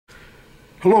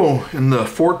Hello, in the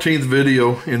 14th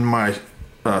video in my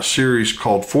series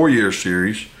called Fourier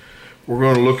series, we're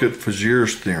going to look at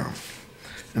Fezier's theorem.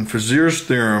 And Fezier's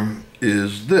theorem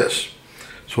is this.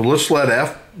 So let's let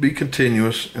f be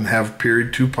continuous and have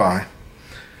period 2 pi.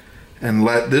 And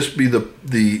let this be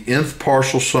the nth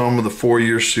partial sum of the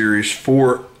Fourier series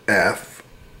for f,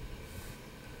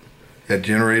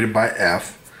 generated by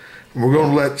f. And we're going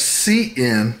to let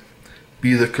Cn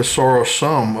be the Casaro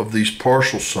sum of these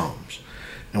partial sums.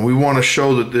 And we want to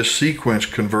show that this sequence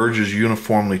converges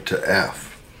uniformly to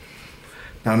f.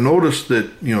 Now notice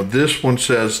that, this one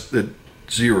says that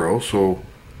 0, so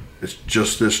it's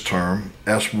just this term.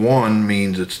 S1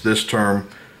 means it's this term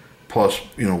plus,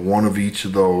 one of each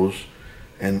of those,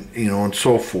 and, and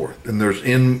so forth. And there's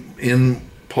n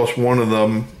plus one of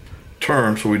them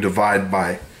terms, so we divide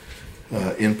by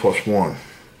n plus 1.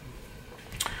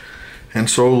 And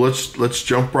so let's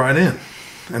jump right in.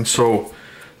 And so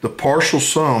the partial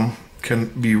sum can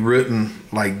be written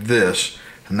like this,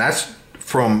 and that's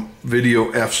from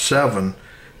video F7,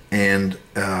 and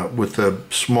with a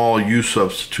small U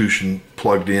substitution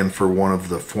plugged in for one of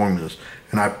the formulas,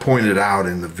 and I pointed out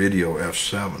in the video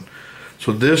F7.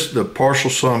 So the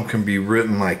partial sum can be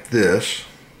written like this.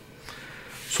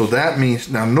 So that means,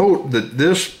 now note that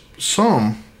this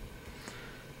sum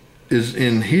is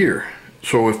in here.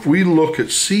 So if we look at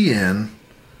Cn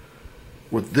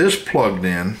with this plugged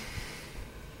in,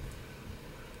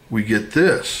 we get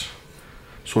this.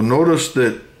 So notice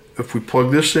that if we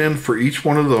plug this in for each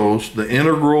one of those, the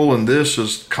integral in this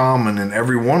is common in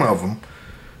every one of them,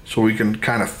 so we can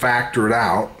kind of factor it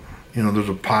out. There's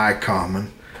a pi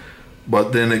common,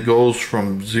 but then it goes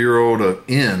from 0 to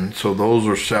n, so those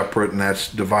are separate, and that's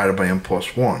divided by n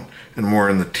plus 1, and we're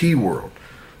in the t world.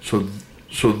 So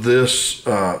this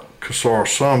Casaro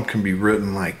sum can be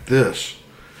written like this.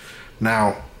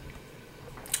 Now,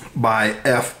 by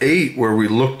F8, where we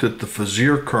looked at the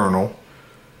Vizier kernel,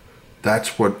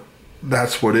 that's what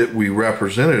we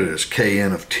represented as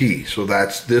Kn of t. So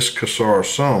that's this Casaro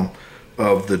sum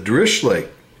of the Dirichlet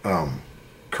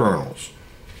kernels.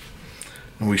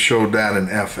 And we showed that in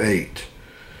F8.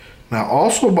 Now,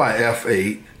 also by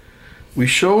F8, we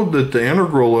showed that the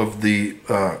integral of the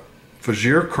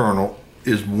Vizier kernel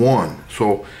is 1.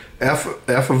 So f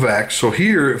of x, so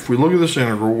here if we look at this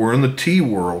integral, we're in the t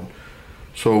world,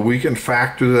 so we can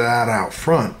factor that out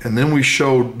front, and then we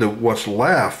showed that what's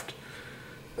left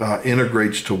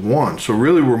integrates to 1. So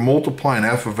really we're multiplying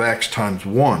f of x times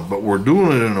 1, but we're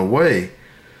doing it in a way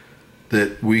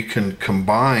that we can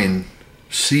combine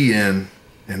Cn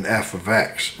and f of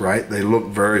x, right? They look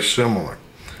very similar,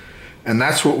 and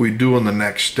that's what we do in the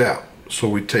next step. So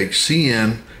we take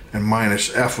Cn and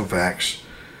minus f of x,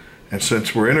 and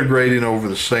since we're integrating over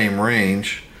the same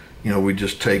range, we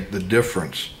just take the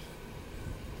difference.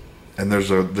 And there's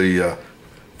the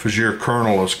Vizier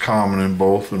kernel is common in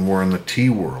both, and we're in the t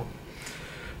world.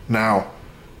 Now,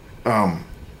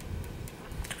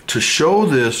 to show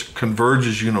this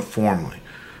converges uniformly,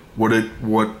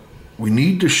 what we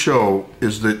need to show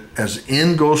is that as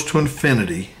n goes to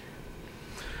infinity,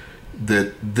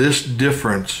 that this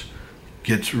difference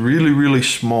gets really, really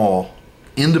small,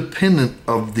 independent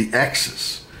of the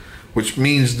x's, which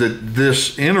means that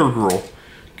this integral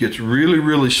gets really,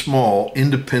 really small,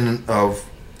 independent of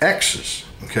x's.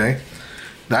 Okay,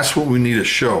 that's what we need to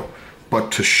show.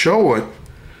 But to show it,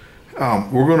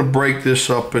 we're going to break this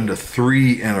up into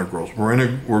 3 integrals. We're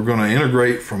going to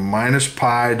integrate from minus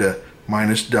pi to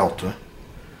minus delta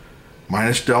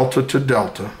to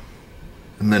delta,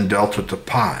 and then delta to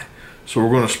pi. So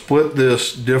we're going to split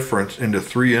this difference into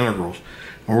 3 integrals,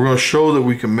 and we're going to show that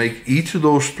we can make each of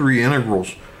those 3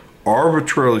 integrals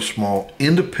arbitrarily small,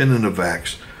 independent of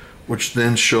x, which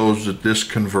then shows that this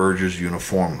converges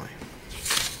uniformly.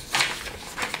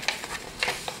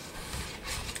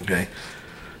 Okay,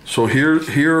 so here's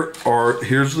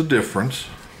the difference,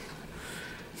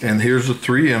 and here's the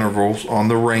 3 intervals on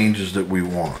the ranges that we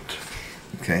want.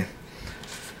 Okay,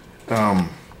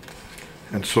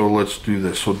 and so let's do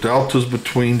this. So delta's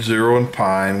between 0 and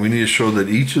pi, and we need to show that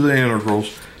each of the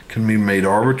integrals can be made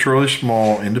arbitrarily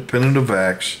small, independent of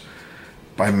x,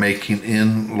 by making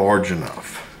n large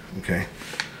enough. Okay,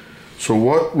 so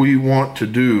what we want to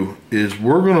do is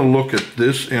we're going to look at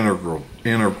this integral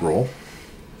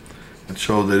and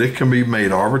show that it can be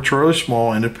made arbitrarily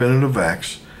small, independent of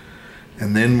x,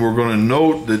 and then we're going to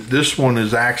note that this one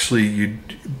is actually, you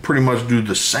pretty much do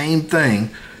the same thing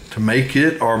to make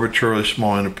it arbitrarily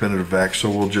small, independent of x. So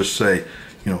we'll just say,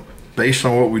 based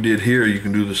on what we did here, you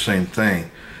can do the same thing.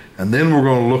 And then we're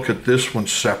going to look at this one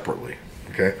separately.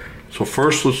 Okay, so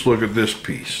first let's look at this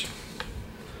piece.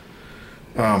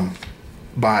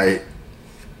 By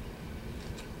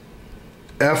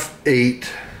F8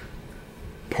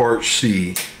 part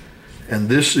C, and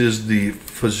this is the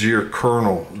Vizier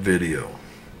kernel video.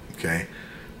 Okay,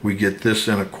 we get this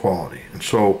inequality, and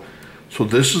so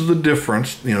this is the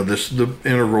difference. You know, this is the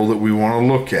integral that we want to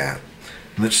look at,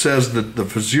 and it says that the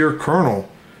Vizier kernel,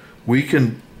 we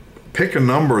can pick a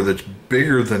number that's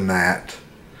bigger than that,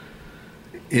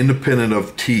 independent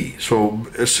of t. So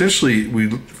essentially,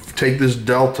 we take this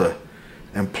delta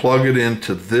and plug it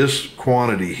into this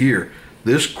quantity here.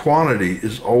 This quantity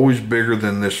is always bigger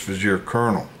than this Vizier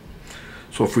kernel.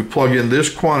 So if we plug in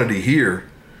this quantity here,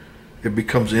 it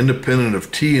becomes independent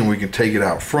of t, and we can take it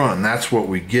out front, and that's what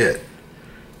we get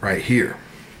right here.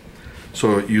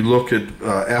 So you look at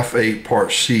F8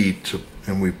 part C,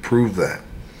 and we prove that.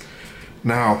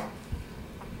 Now,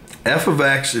 f of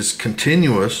x is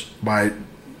continuous by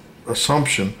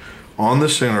assumption on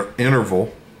this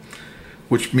interval,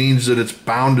 which means that it's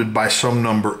bounded by some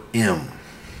number m.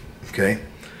 Okay,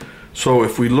 so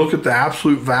if we look at the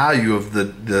absolute value of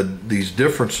these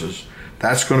differences,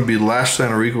 that's going to be less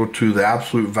than or equal to the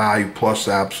absolute value plus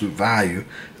the absolute value.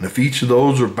 And if each of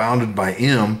those are bounded by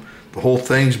m, the whole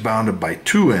thing's bounded by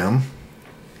 2m.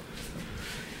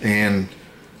 And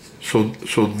so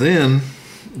then,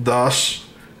 thus,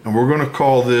 and we're going to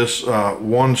call this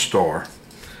 1 star.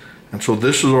 And so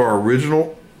this is our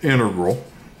original integral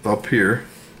up here.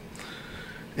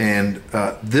 And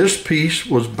this piece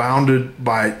was bounded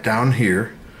by down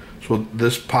here. So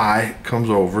this pi comes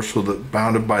over, so that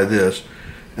bounded by this.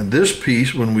 And this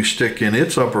piece, when we stick in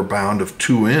its upper bound of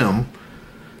 2m,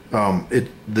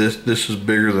 this is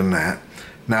bigger than that.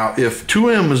 Now, if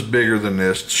 2m is bigger than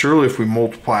this, surely if we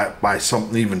multiply it by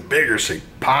something even bigger, say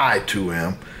pi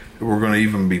 2m, we're going to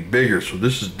even be bigger. So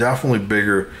this is definitely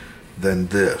bigger than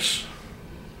this.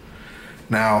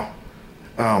 Now,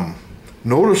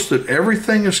 notice that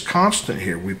everything is constant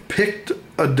here. We picked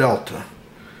a delta.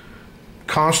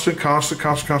 Constant. So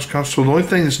the only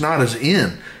thing that's not is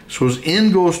n. So as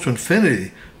n goes to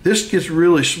infinity, this gets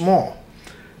really small.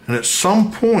 And at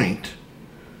some point,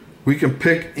 we can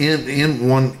pick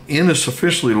when n is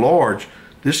sufficiently large,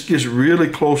 this gets really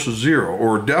close to 0,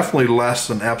 or definitely less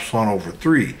than epsilon over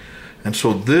 3. And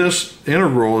so this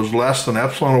integral is less than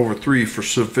epsilon over 3 for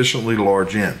sufficiently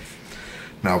large n.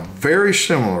 Now, very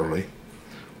similarly,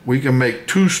 we can make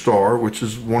 2 star, which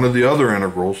is one of the other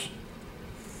integrals,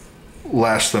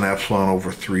 less than epsilon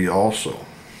over 3 also.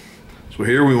 So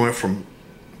here we went from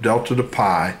delta to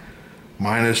pi,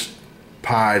 minus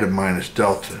pi to minus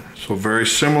delta. So very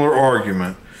similar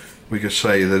argument, we could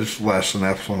say that it's less than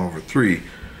epsilon over 3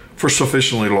 for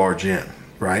sufficiently large n,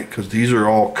 right? Because these are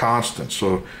all constants.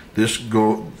 So this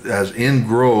as n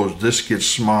grows, this gets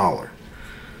smaller.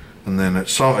 And then at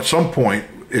some point,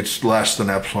 it's less than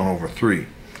epsilon over 3.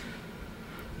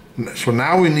 So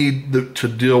now we need to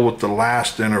deal with the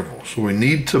last interval. So we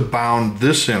need to bound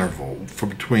this interval for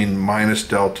between minus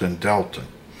delta and delta.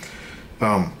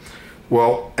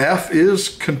 Well, f is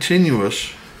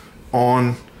continuous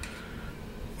on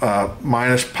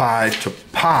minus pi to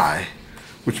pi,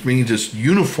 which means it's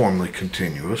uniformly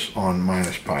continuous on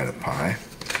minus pi to pi.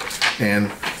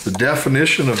 And the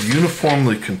definition of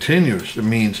uniformly continuous, it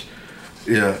means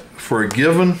for a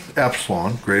given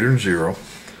epsilon greater than 0,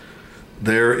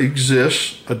 there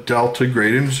exists a delta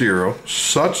greater than 0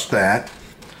 such that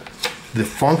the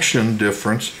function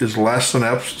difference is less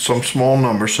than some small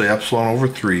number, say epsilon over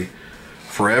 3,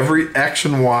 for every x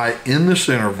and y in this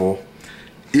interval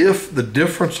if the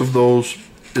difference of those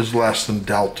is less than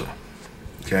delta.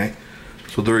 Okay?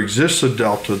 So there exists a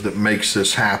delta that makes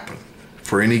this happen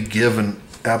for any given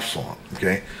epsilon.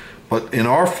 Okay? But in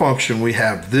our function we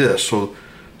have this.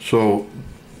 So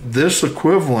this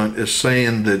equivalent is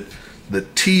saying that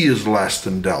t is less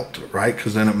than delta, right?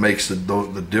 Because then it makes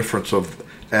the difference of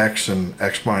x and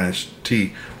x minus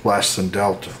t less than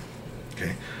delta.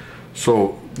 Okay,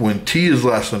 so when t is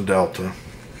less than delta,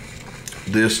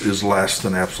 this is less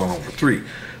than epsilon over 3.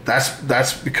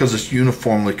 That's because it's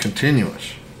uniformly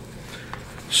continuous.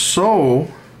 So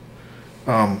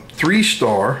 3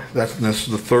 star, this is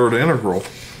the third integral,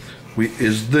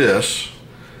 is this,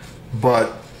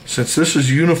 but since this is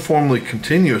uniformly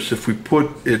continuous, if we put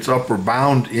its upper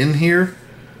bound in here,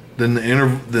 then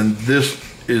this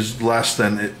is less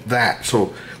than that.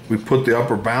 So we put the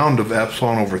upper bound of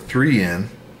epsilon over 3 in,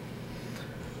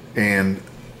 and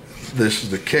this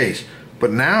is the case.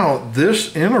 But now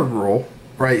this integral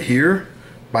right here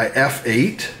by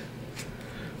f8,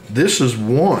 this is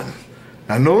 1.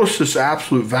 Now notice this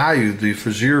absolute value, the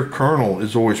Vizier kernel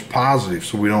is always positive,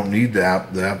 so we don't need the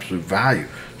absolute value.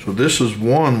 So this is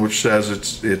 1, which says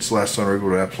it's less than or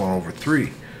equal to epsilon over 3.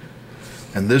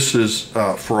 And this is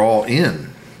for all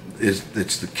n.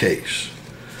 it's the case.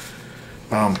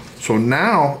 So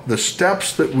now the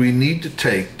steps that we need to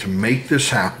take to make this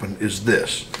happen is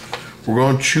this. We're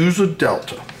going to choose a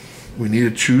delta. We need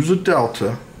to choose a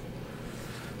delta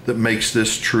that makes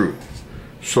this true.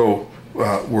 So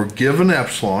we're given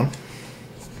epsilon,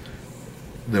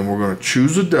 then we're going to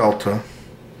choose a delta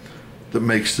that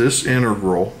makes this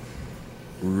integral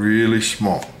really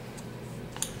small.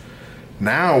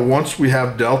 Now once we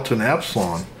have delta and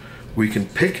epsilon, we can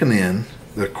pick an n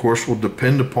that of course will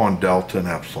depend upon delta and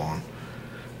epsilon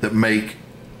that make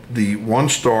the 1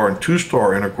 star and 2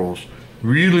 star integrals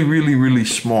really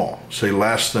small, say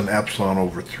less than epsilon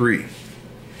over 3.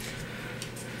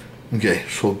 Okay,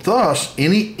 so thus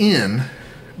any n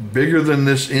bigger than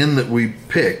this n that we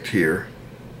picked here,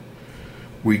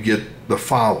 we get the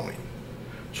following.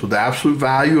 So the absolute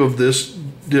value of this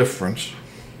difference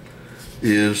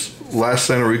is less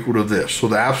than or equal to this. So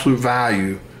the absolute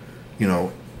value, you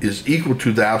know, is equal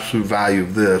to the absolute value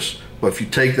of this, but if you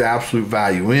take the absolute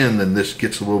value in, then this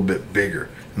gets a little bit bigger,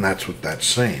 and that's what that's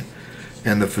saying.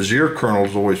 And the Vizier kernel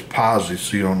is always positive,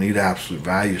 so you don't need absolute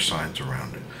value signs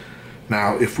around it.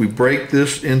 Now if we break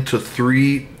this into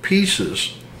 3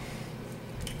 pieces,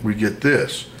 we get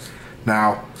this.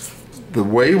 Now the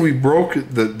way we broke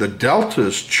it, the delta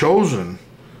is chosen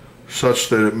such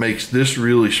that it makes this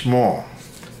really small,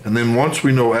 and then once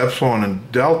we know epsilon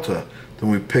and delta, then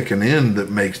we pick an n that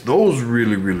makes those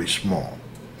really small,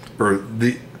 or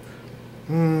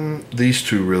these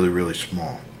two really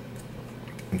small.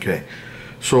 Okay,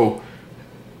 so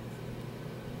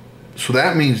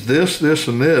that means this,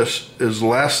 and this is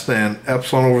less than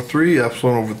epsilon over 3,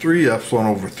 epsilon over 3, epsilon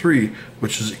over 3,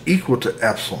 which is equal to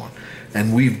epsilon.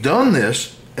 And we've done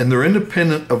this, and they're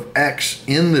independent of x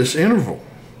in this interval.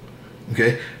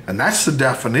 Okay, and that's the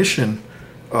definition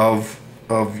of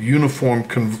uniform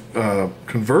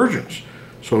convergence.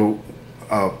 So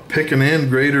pick an n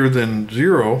greater than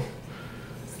 0,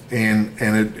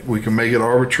 and we can make it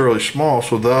arbitrarily small.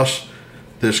 So thus,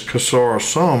 this Cassara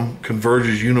sum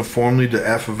converges uniformly to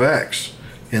f of x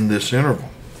in this interval,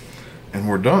 and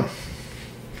we're done.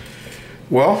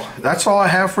 Well, that's all I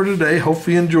have for today.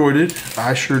 Hopefully you enjoyed it.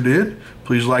 I sure did.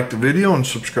 Please like the video and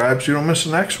subscribe so you don't miss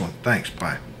the next one. Thanks.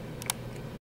 Bye.